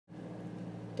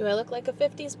Do I look like a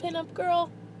 50s pinup girl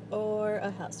or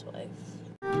a housewife?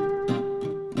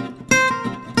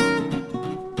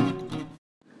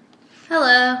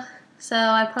 Hello. So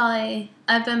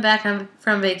I've been back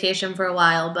from vacation for a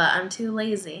while, but I'm too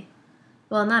lazy.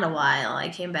 Well, not a while. I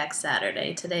came back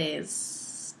Saturday. Today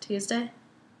is Tuesday?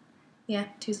 Yeah,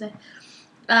 Tuesday.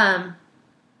 So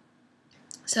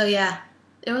yeah,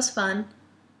 it was fun.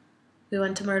 We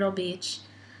went to Myrtle Beach.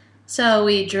 So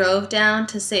we drove down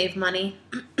to save money.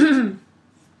 I'm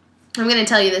going to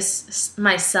tell you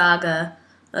my saga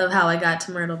of how I got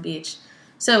to Myrtle Beach.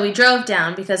 So we drove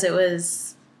down because it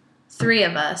was 3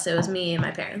 of us. It was me and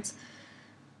my parents.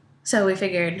 So we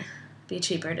figured it'd be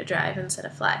cheaper to drive instead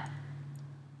of fly.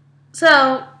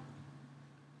 So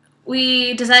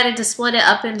we decided to split it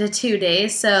up into 2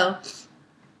 days. So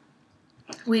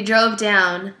we drove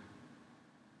down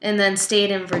and then stayed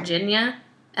in Virginia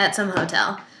at some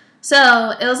hotel.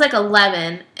 So it was like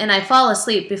 11, and I fall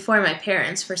asleep before my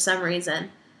parents for some reason.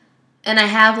 And I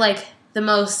have like the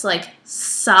most like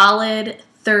solid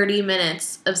 30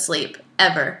 minutes of sleep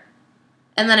ever.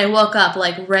 And then I woke up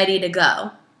like ready to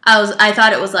go. I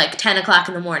thought it was like 10 o'clock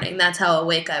in the morning. That's how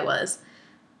awake I was.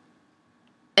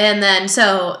 And then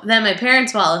my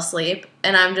parents fall asleep,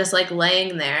 and I'm just like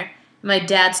laying there. My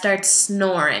dad starts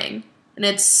snoring, and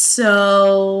it's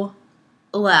so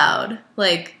loud.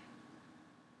 Like,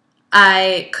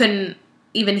 I couldn't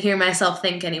even hear myself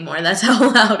think anymore. That's how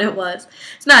loud it was.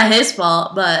 It's not his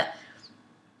fault, but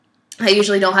I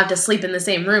usually don't have to sleep in the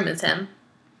same room as him.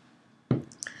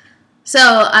 So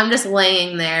I'm just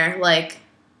laying there, like,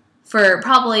 for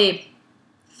probably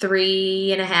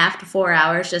 3.5 to 4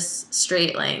 hours, just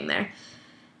straight laying there.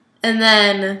 And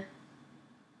then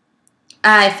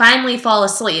I finally fall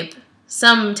asleep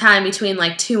sometime between,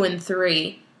 like, 2 and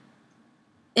 3.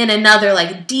 In another,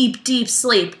 like, deep, deep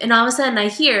sleep. And all of a sudden I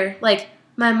hear, like,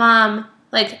 my mom,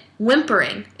 like,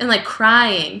 whimpering and, like,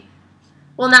 crying.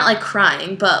 Well, not, like,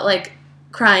 crying, but, like,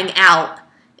 crying out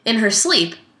in her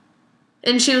sleep.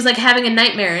 And she was, like, having a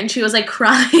nightmare, and she was, like,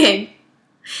 crying.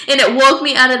 And it woke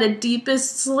me out of the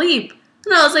deepest sleep.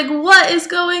 And I was like, what is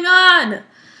going on?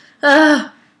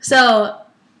 So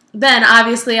then,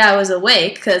 obviously, I was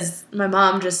awake because my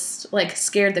mom just, like,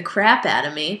 scared the crap out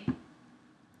of me.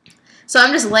 So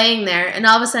I'm just laying there, and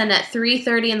all of a sudden at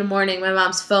 3:30 in the morning, my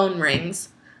mom's phone rings.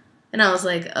 And I was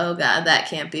like, oh, God, that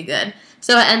can't be good.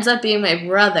 So it ends up being my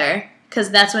brother,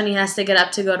 because that's when he has to get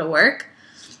up to go to work.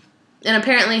 And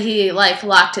apparently he, like,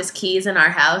 locked his keys in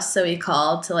our house, so he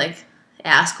called to, like,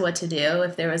 ask what to do,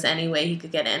 if there was any way he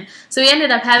could get in. So he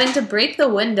ended up having to break the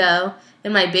window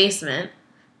in my basement,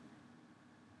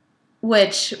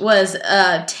 which was,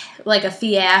 like, a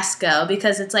fiasco,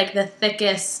 because it's, like, the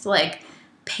thickest, like,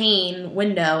 pane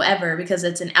window ever because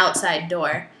it's an outside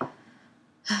door.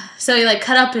 So he like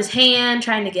cut up his hand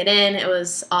trying to get in. It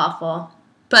was awful.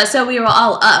 But so we were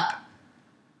all up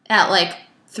at like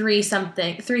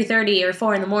 3:30 or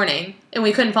 4 in the morning, and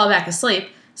we couldn't fall back asleep.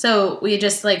 So we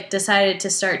just like decided to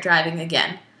start driving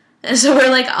again. And so we're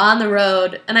like on the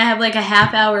road, and I have like a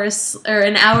half hour or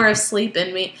an hour of sleep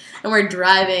in me, and we're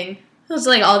driving. It was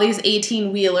like all these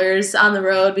 18-wheelers on the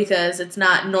road because it's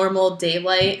not normal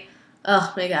daylight.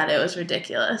 Oh my God, it was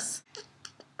ridiculous.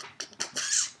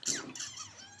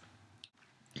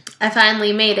 I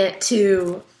finally made it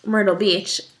to Myrtle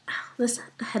Beach. This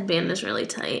headband is really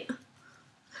tight.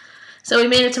 So we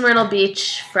made it to Myrtle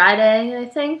Beach Friday, I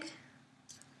think.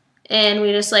 And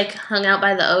we just like hung out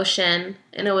by the ocean,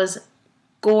 and it was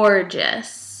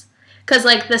gorgeous. 'Cause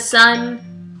like the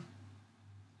sun,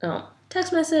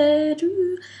 text message.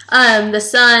 The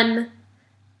sun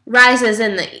rises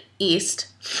in the east,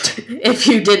 if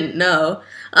you didn't know,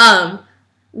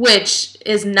 which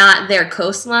is not their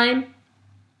coastline,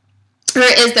 or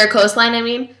is their coastline, I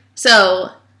mean.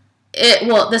 So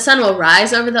the sun will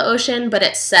rise over the ocean, but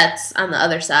it sets on the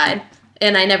other side,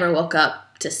 and I never woke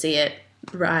up to see it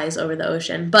rise over the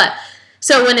ocean. But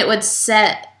so when it would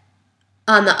set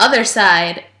on the other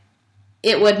side,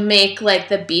 it would make like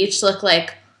the beach look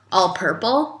like all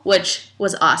purple, which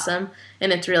was awesome,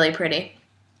 and it's really pretty,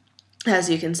 as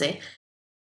you can see.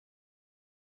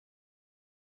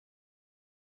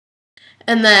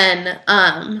 And then,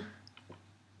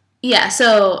 yeah,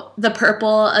 so the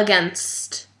purple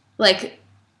against, like,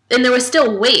 and there was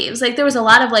still waves. Like, there was a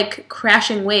lot of, like,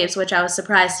 crashing waves, which I was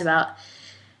surprised about.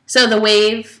 So the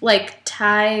wave, like,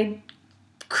 tide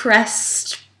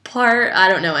crest part, I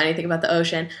don't know anything about the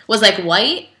ocean, was, like,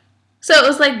 white. So it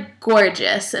was, like,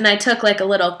 gorgeous. And I took, like, a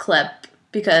little clip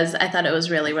because I thought it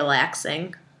was really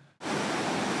relaxing.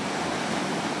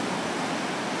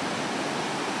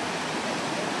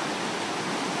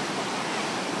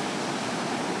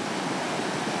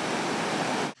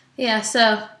 Yeah,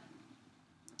 so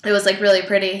it was like really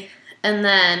pretty. And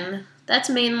then that's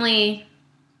mainly,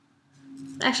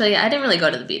 actually, I didn't really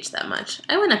go to the beach that much.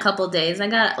 I went a couple days. I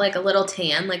got like a little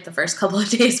tan like the first couple of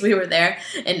days we were there,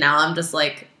 and now I'm just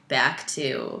like back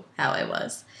to how I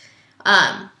was.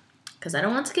 Because I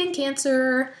don't want skin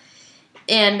cancer.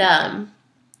 And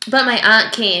but my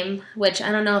aunt came, which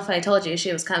I don't know if I told you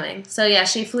she was coming. So yeah,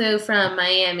 she flew from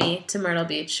Miami to Myrtle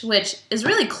Beach, which is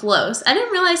really close. I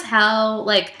didn't realize how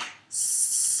like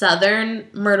southern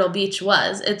Myrtle Beach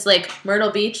was. It's like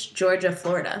Myrtle Beach, Georgia,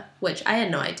 Florida, which I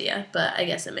had no idea, but I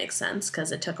guess it makes sense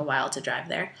because it took a while to drive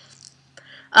there.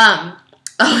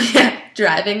 Oh yeah,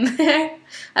 driving there.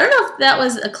 I don't know if that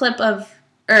was a clip of,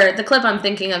 or the clip I'm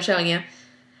thinking of showing you.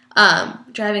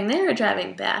 Driving there or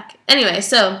driving back. Anyway,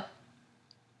 so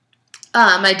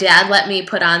my dad let me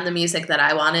put on the music that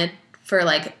I wanted for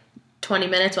like 20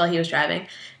 minutes while he was driving,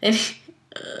 and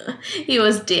he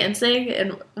was dancing.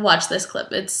 And watch this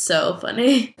clip. It's so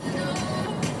funny.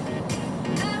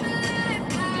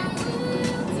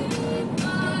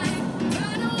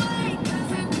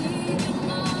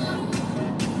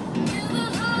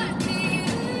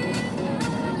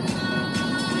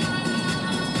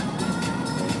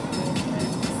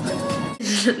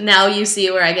 Now you see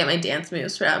where I get my dance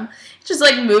moves from. He just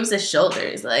like moves his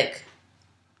shoulders, like,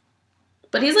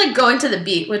 but he's like going to the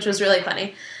beat, which was really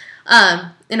funny.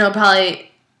 And he'll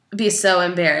probably be so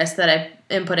embarrassed that I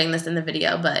am putting this in the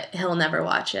video, but he'll never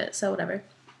watch it, so whatever.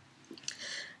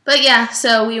 But yeah,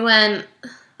 so we went.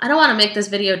 I don't want to make this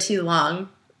video too long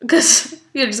because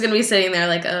you're just gonna be sitting there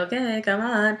like, okay, come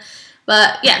on.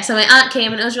 But yeah, so my aunt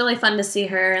came, and it was really fun to see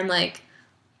her, and like,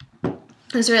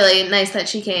 it was really nice that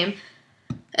she came.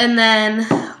 And then,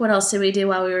 what else did we do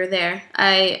while we were there?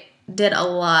 I did a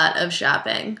lot of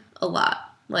shopping. A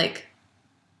lot. Like,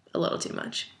 a little too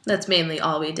much. That's mainly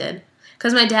all we did.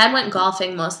 Because my dad went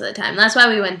golfing most of the time. That's why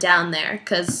we went down there.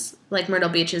 Because, like, Myrtle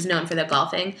Beach is known for their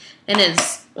golfing. And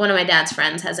one of my dad's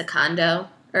friends has a condo.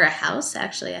 Or a house,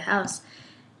 actually, a house.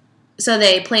 So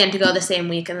they plan to go the same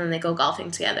week, and then they go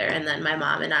golfing together. And then my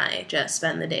mom and I just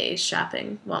spend the day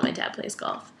shopping while my dad plays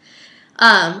golf.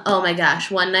 Oh my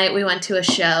gosh, one night we went to a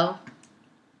show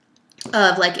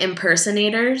of like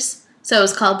impersonators. So it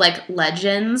was called like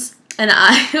Legends, and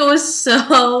it was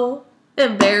so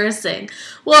embarrassing.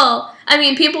 Well, I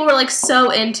mean, people were like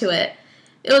so into it.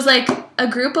 It was like a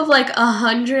group of like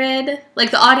 100,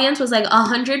 like the audience was like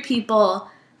 100 people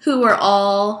who were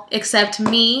all, except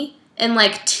me and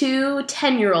like 2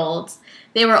 10-year-olds.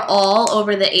 They were all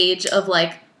over the age of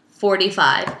like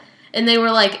 45, and they were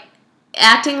like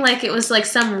acting like it was like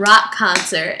some rock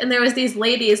concert, and there was these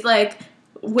ladies like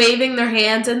waving their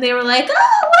hands, and they were like,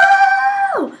 oh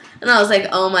wow, and I was like,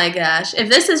 oh my gosh, if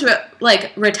this is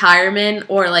like retirement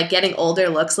or like getting older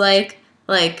looks like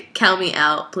count me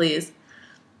out, please.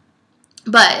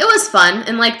 But it was fun,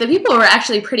 and like the people were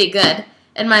actually pretty good,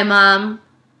 and my mom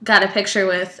got a picture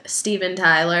with Steven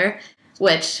Tyler,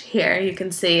 which here you can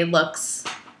see looks,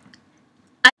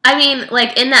 I mean,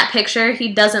 like, in that picture,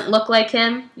 he doesn't look like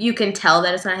him. You can tell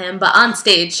that it's not him. But on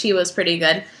stage, he was pretty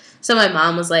good. So my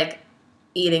mom was, like,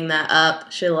 eating that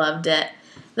up. She loved it.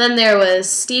 Then there was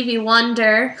Stevie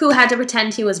Wonder, who had to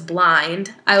pretend he was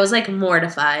blind. I was, like,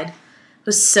 mortified. It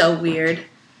was so weird.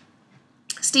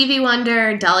 Stevie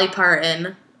Wonder, Dolly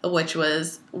Parton, which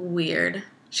was weird.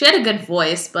 She had a good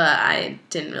voice, but I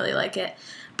didn't really like it.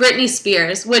 Britney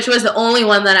Spears, which was the only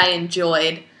one that I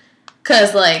enjoyed.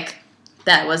 Because, like,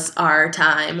 that was our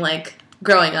time. Like,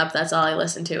 growing up, that's all I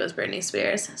listened to was Britney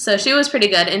Spears. So she was pretty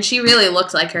good, and she really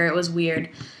looked like her. It was weird.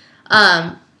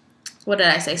 What did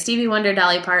I say? Stevie Wonder,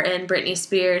 Dolly Parton, Britney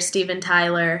Spears, Steven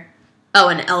Tyler. Oh,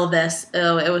 and Elvis.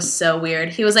 Oh, it was so weird.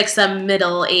 He was like some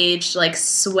middle-aged, like,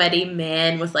 sweaty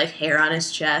man with, like, hair on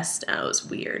his chest. Oh, it was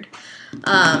weird.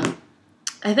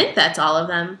 I think that's all of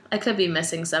them. I could be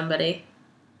missing somebody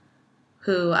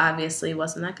who obviously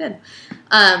wasn't that good.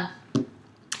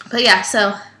 But yeah,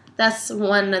 so that's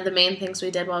one of the main things we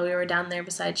did while we were down there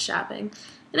besides shopping.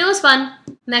 And it was fun.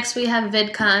 Next we have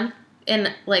VidCon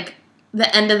in like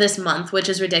the end of this month, which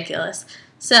is ridiculous.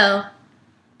 So,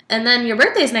 and then your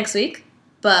birthday's next week,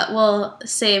 but we'll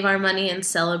save our money and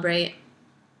celebrate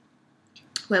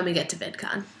when we get to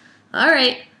VidCon. All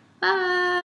right, bye.